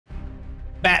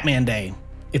Batman Day.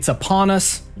 It's upon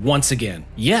us once again.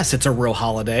 Yes, it's a real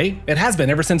holiday. It has been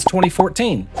ever since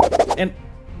 2014. And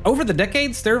over the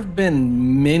decades, there have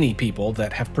been many people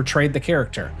that have portrayed the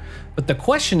character. But the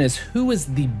question is, who is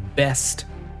the best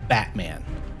Batman?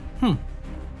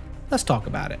 Let's talk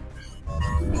about it.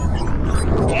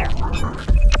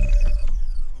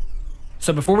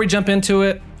 So before we jump into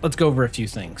it, let's go over a few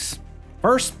things.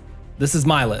 First, this is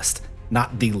my list,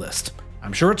 not the list.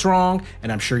 I'm sure it's wrong,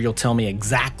 and I'm sure you'll tell me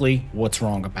exactly what's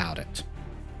wrong about it.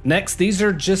 Next, these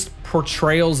are just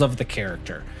portrayals of the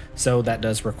character. So that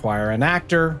does require an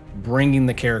actor bringing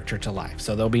the character to life.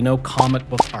 So there'll be no comic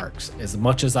book arcs, as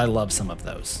much as I love some of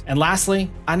those. And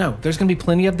lastly, I know there's gonna be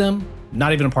plenty of them,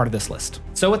 not even a part of this list.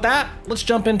 So with that, let's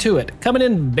jump into it. Coming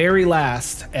in very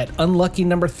last at unlucky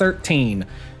number 13,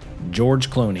 George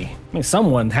Clooney. I mean,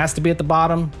 someone has to be at the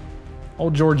bottom.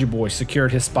 Old Georgie boy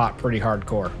secured his spot pretty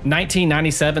hardcore.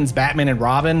 1997's Batman and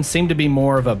Robin seemed to be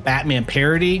more of a Batman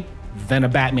parody than a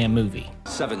Batman movie.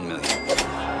 7 million.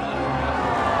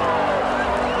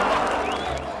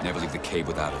 Never leave the cave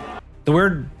without it. The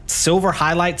weird silver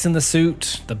highlights in the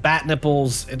suit, the bat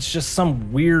nipples, it's just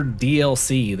some weird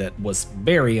DLC that was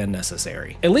very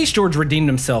unnecessary. At least George redeemed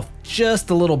himself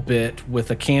just a little bit with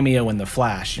a cameo in The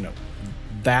Flash, you know,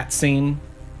 that scene.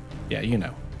 Yeah, you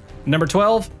know. Number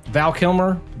 12, Val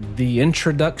Kilmer, the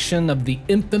introduction of the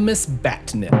infamous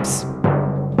bat nips.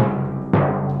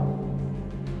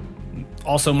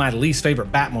 Also my least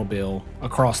favorite Batmobile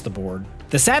across the board.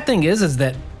 The sad thing is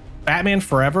that Batman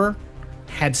Forever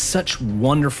had such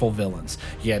wonderful villains.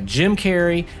 You had Jim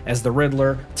Carrey as the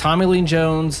Riddler, Tommy Lee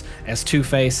Jones as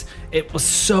Two-Face. It was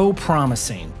so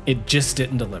promising. It just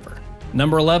didn't deliver.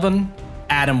 Number 11,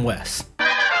 Adam West.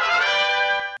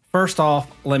 First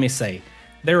off, let me say,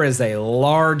 there is a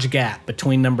large gap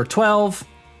between number 12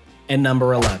 and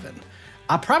number 11.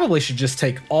 I probably should just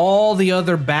take all the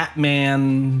other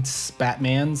Batman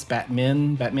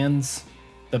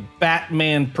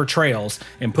portrayals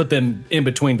and put them in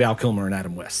between Val Kilmer and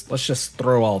Adam West. Let's just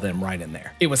throw all them right in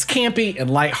there. It was campy and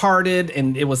lighthearted,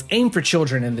 and it was aimed for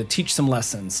children and to teach some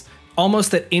lessons.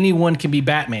 Almost that anyone can be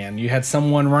Batman. You had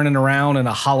someone running around in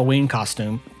a Halloween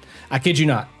costume. I kid you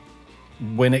not.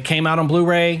 When it came out on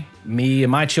Blu-ray, me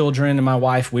and my children and my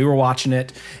wife, we were watching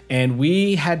it, and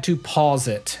we had to pause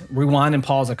it, rewind and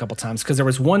pause a couple times, because there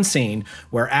was one scene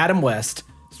where Adam West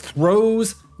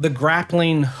throws the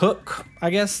grappling hook,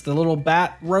 I guess, the little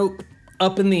bat rope,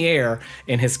 up in the air,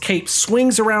 and his cape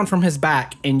swings around from his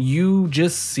back, and you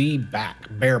just see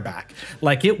bareback.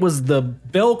 Like it was the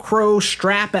Velcro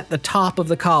strap at the top of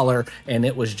the collar, and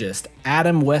it was just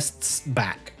Adam West's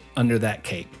back under that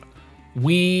cape.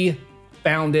 We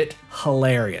found it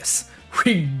hilarious.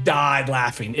 We died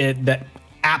laughing. That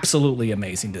absolutely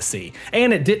amazing to see.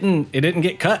 And it didn't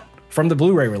get cut from the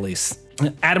Blu-ray release.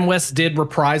 Adam West did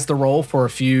reprise the role for a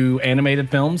few animated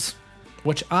films,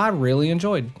 which I really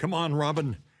enjoyed. Come on,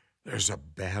 Robin. There's a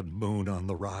bad moon on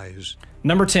the rise.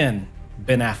 Number 10,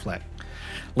 Ben Affleck.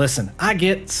 Listen, I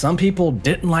get some people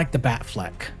didn't like the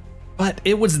Batfleck, but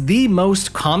it was the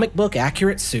most comic book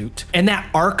accurate suit. And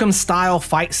that Arkham style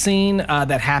fight scene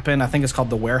that happened, I think it's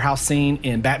called the warehouse scene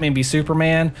in Batman v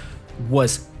Superman,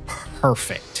 was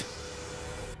perfect.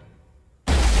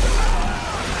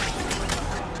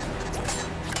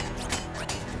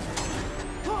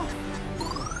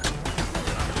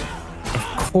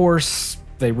 Of course,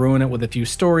 they ruin it with a few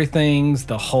story things,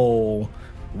 the whole,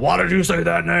 why did you say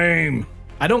that name?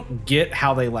 I don't get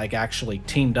how they like actually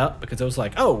teamed up, because it was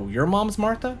like, oh, your mom's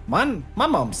Martha? My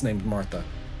mom's name's Martha.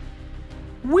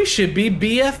 We should be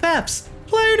BFFs.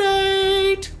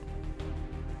 Playdate!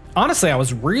 Honestly, I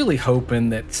was really hoping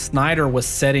that Snyder was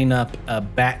setting up a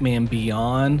Batman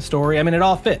Beyond story. I mean, it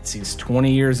all fits. He's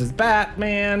 20 years as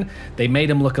Batman. They made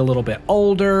him look a little bit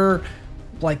older.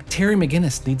 Like, Terry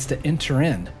McGinnis needs to enter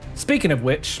in. Speaking of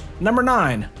which, number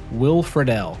 9, Will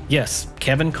Friedle. Yes,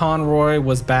 Kevin Conroy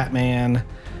was Batman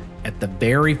at the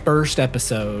very first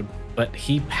episode, but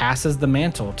he passes the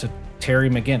mantle to Terry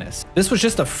McGinnis. This was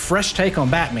just a fresh take on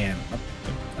Batman,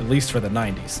 at least for the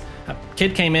 90s.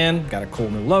 Kid came in, got a cool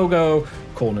new logo,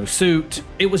 cool new suit.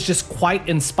 It was just quite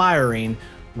inspiring,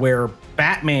 where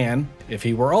Batman, if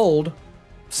he were old,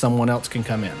 someone else can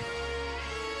come in.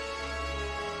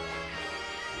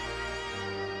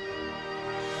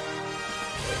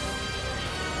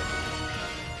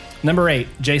 Number 8,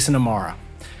 Jason Momoa.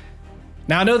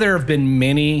 Now, I know there have been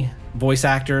many voice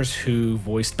actors who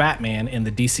voiced Batman in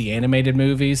the DC animated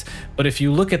movies, but if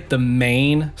you look at the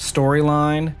main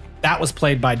storyline, that was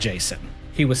played by Jason.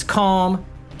 He was calm,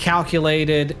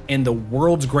 calculated, and the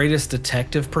world's greatest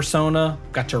detective persona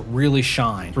got to really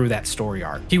shine through that story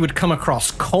arc. He would come across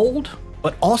cold,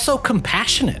 but also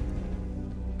compassionate.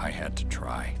 I had to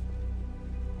try.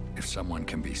 If someone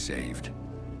can be saved,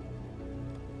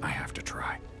 I have to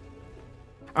try.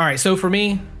 All right, so for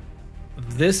me,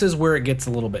 this is where it gets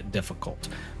a little bit difficult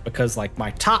because like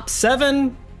my top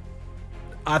 7,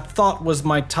 I thought was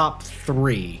my top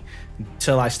 3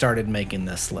 until I started making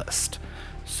this list.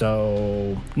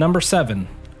 So number 7,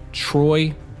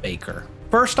 Troy Baker.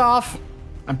 First off,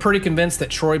 I'm pretty convinced that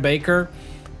Troy Baker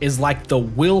is like the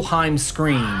Wilhelm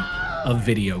scream of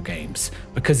video games,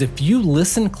 because if you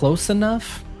listen close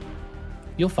enough,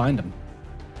 you'll find him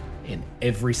in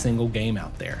every single game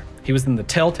out there. He was in the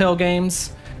Telltale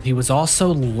games. He was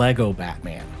also Lego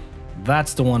Batman.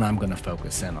 That's the one I'm gonna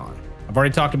focus in on. I've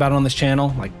already talked about it on this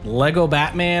channel, like Lego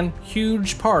Batman,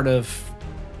 huge part of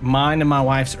mine and my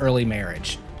wife's early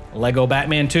marriage. Lego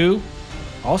Batman 2,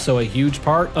 also a huge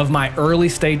part of my early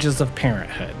stages of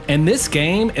parenthood. And this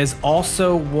game is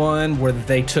also one where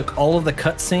they took all of the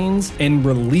cutscenes and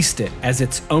released it as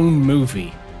its own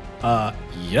movie.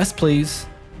 Yes, please.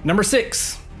 Number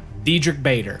 6, Deidrich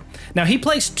Bader. Now he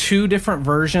plays 2 different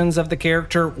versions of the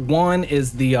character. One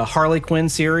is the Harley Quinn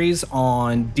series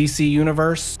on DC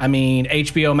Universe.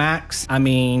 HBO Max.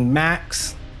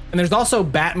 Max. And there's also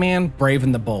Batman Brave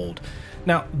and the Bold.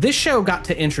 Now, this show got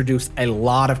to introduce a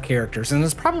lot of characters and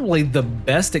is probably the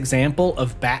best example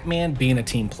of Batman being a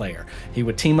team player. He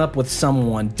would team up with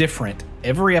someone different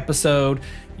every episode,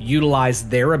 utilize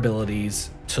their abilities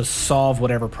to solve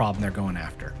whatever problem they're going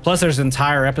after. Plus, there's an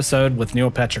entire episode with Neil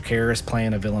Patrick Harris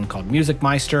playing a villain called Music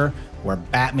Meister, where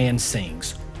Batman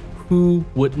sings. Who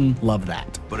wouldn't love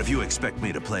that? But if you expect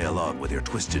me to play along with your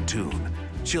twisted tune,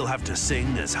 she'll have to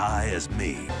sing as high as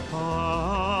me.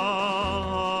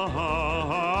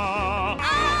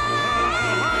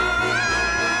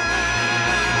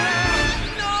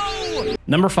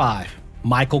 Number 5,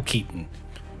 Michael Keaton.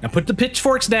 Now put the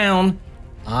pitchforks down.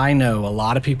 I know a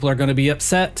lot of people are going to be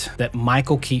upset that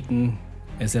Michael Keaton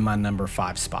is in my number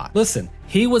 5 spot. Listen,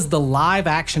 he was the live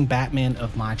action Batman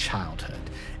of my childhood.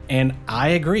 And I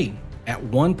agree. At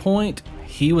one point,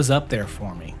 he was up there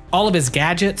for me. All of his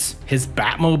gadgets, his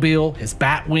Batmobile, his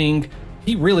Batwing,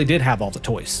 he really did have all the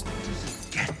toys.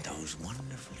 Get those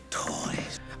wonderful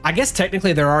toys. I guess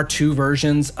technically there are 2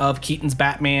 versions of Keaton's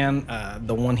Batman.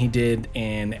 The one he did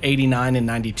in 89 and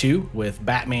 92 with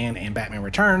Batman and Batman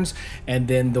Returns, and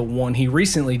then the one he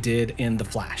recently did in The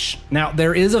Flash. Now,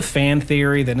 there is a fan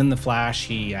theory that in The Flash,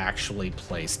 he actually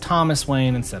plays Thomas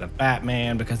Wayne instead of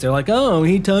Batman because they're like, oh,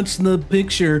 he touched the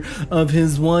picture of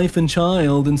his wife and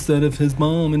child instead of his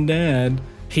mom and dad.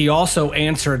 He also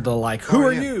answered the like, who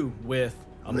are you? With,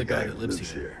 I'm the guy that lives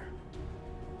here.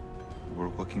 We're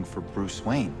looking for Bruce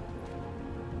Wayne.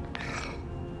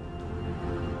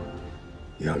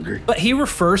 You hungry? But he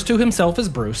refers to himself as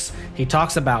Bruce. He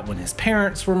talks about when his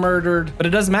parents were murdered, but it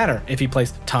doesn't matter if he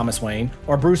plays Thomas Wayne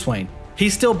or Bruce Wayne.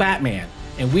 He's still Batman,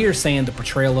 and we are saying the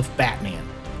portrayal of Batman,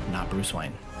 not Bruce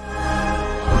Wayne.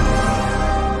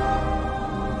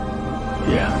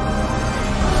 Yeah.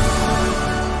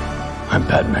 I'm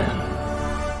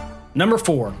Batman. Number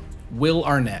 4, Will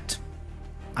Arnett.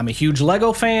 I'm a huge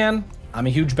Lego fan. I'm a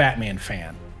huge Batman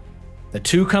fan. The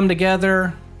 2 come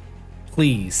together.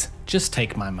 Please, just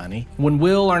take my money. When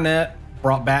Will Arnett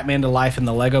brought Batman to life in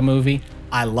the Lego movie,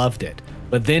 I loved it.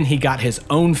 But then he got his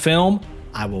own film.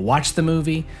 I will watch the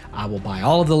movie. I will buy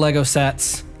all of the Lego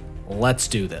sets. Let's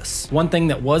do this. One thing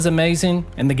that was amazing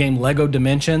in the game Lego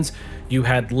Dimensions, you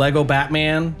had Lego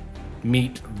Batman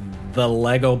meet the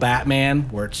Lego Batman,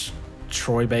 where it's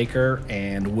Troy Baker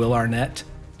and Will Arnett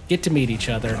get to meet each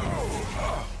other.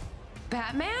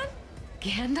 Batman?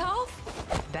 Gandalf?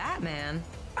 Batman?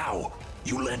 Ow!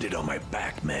 You landed on my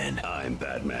back, man. I'm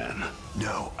Batman.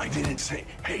 No, I didn't say,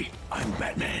 hey, I'm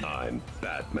Batman. I'm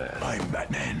Batman. I'm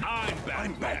Batman.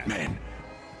 I'm Batman.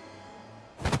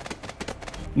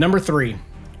 Number 3,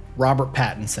 Robert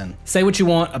Pattinson. Say what you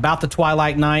want about The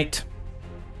Twilight Knight.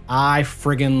 I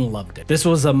friggin' loved it. This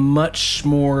was a much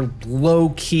more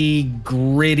low-key,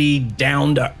 gritty,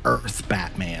 down-to-earth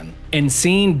Batman. And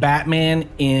seeing Batman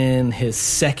in his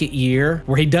 2nd year,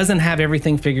 where he doesn't have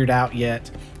everything figured out yet,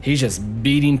 he's just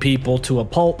beating people to a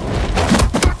pulp.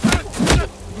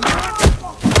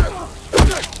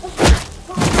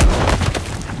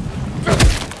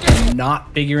 And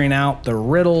not figuring out the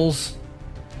riddles.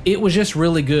 It was just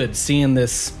really good seeing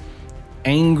this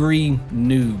angry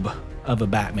noob of a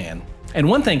Batman. And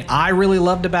one thing I really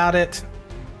loved about it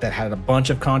that had a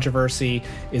bunch of controversy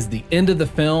is the end of the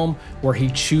film where he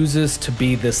chooses to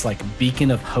be this like beacon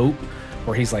of hope,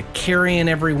 where he's like carrying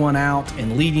everyone out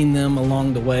and leading them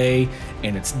along the way,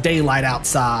 and it's daylight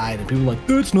outside and people are like,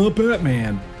 that's not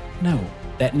Batman. No,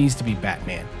 that needs to be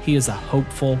Batman. He is a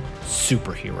hopeful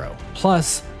superhero.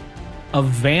 Plus, a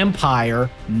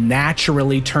vampire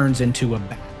naturally turns into a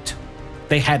bat.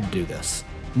 They had to do this.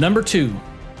 Number 2,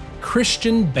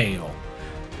 Christian Bale.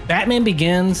 Batman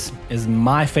Begins is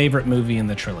my favorite movie in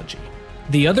the trilogy.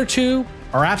 The other two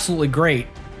are absolutely great,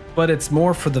 but it's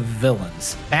more for the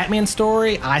villains. Batman's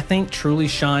story, I think, truly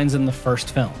shines in the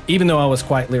first film, even though I was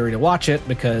quite leery to watch it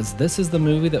because this is the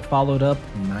movie that followed up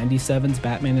 97's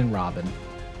Batman and Robin.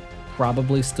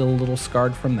 Probably still a little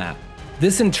scarred from that.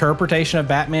 This interpretation of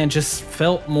Batman just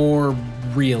felt more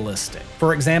realistic.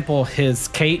 For example, his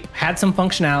cape had some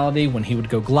functionality when he would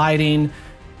go gliding,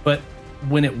 but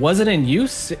when it wasn't in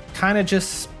use, it kind of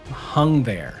just hung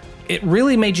there. It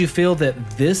really made you feel that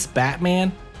this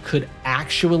Batman could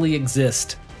actually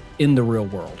exist in the real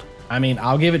world. I mean,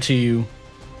 I'll give it to you,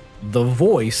 the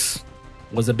voice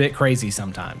was a bit crazy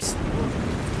sometimes.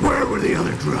 Where were the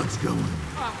other drugs going?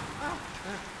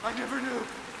 I never knew.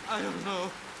 I don't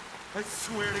know. I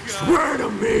swear to God. Swear to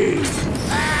me!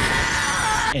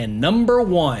 And number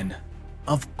 1,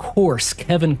 of course,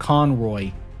 Kevin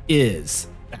Conroy is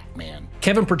Batman.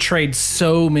 Kevin portrayed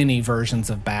so many versions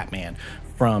of Batman,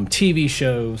 from TV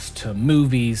shows to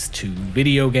movies to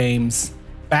video games.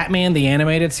 Batman, the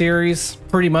animated series,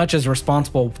 pretty much is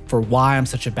responsible for why I'm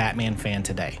such a Batman fan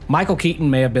today. Michael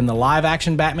Keaton may have been the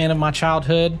live-action Batman of my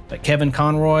childhood, but Kevin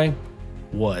Conroy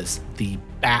was the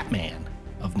Batman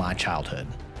of my childhood.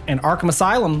 And Arkham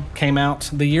Asylum came out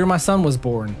the year my son was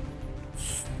born,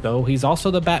 so he's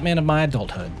also the Batman of my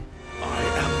adulthood. I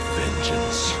am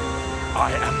vengeance.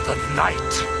 I am the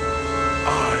night.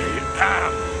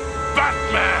 I am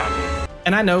Batman!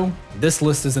 And I know this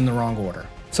list is in the wrong order,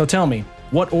 so tell me,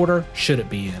 what order should it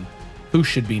be in? Who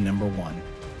should be number 1?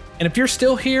 And if you're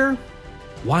still here,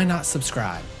 why not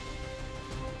subscribe?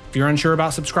 If you're unsure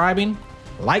about subscribing,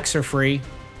 likes are free.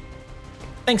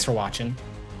 Thanks for watching.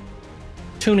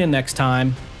 Tune in next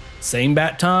time. Same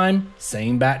bat time,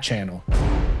 same bat channel.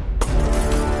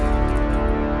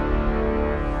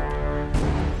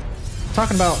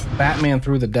 Talking about Batman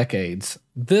through the decades,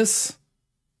 this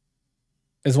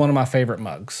is one of my favorite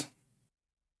mugs.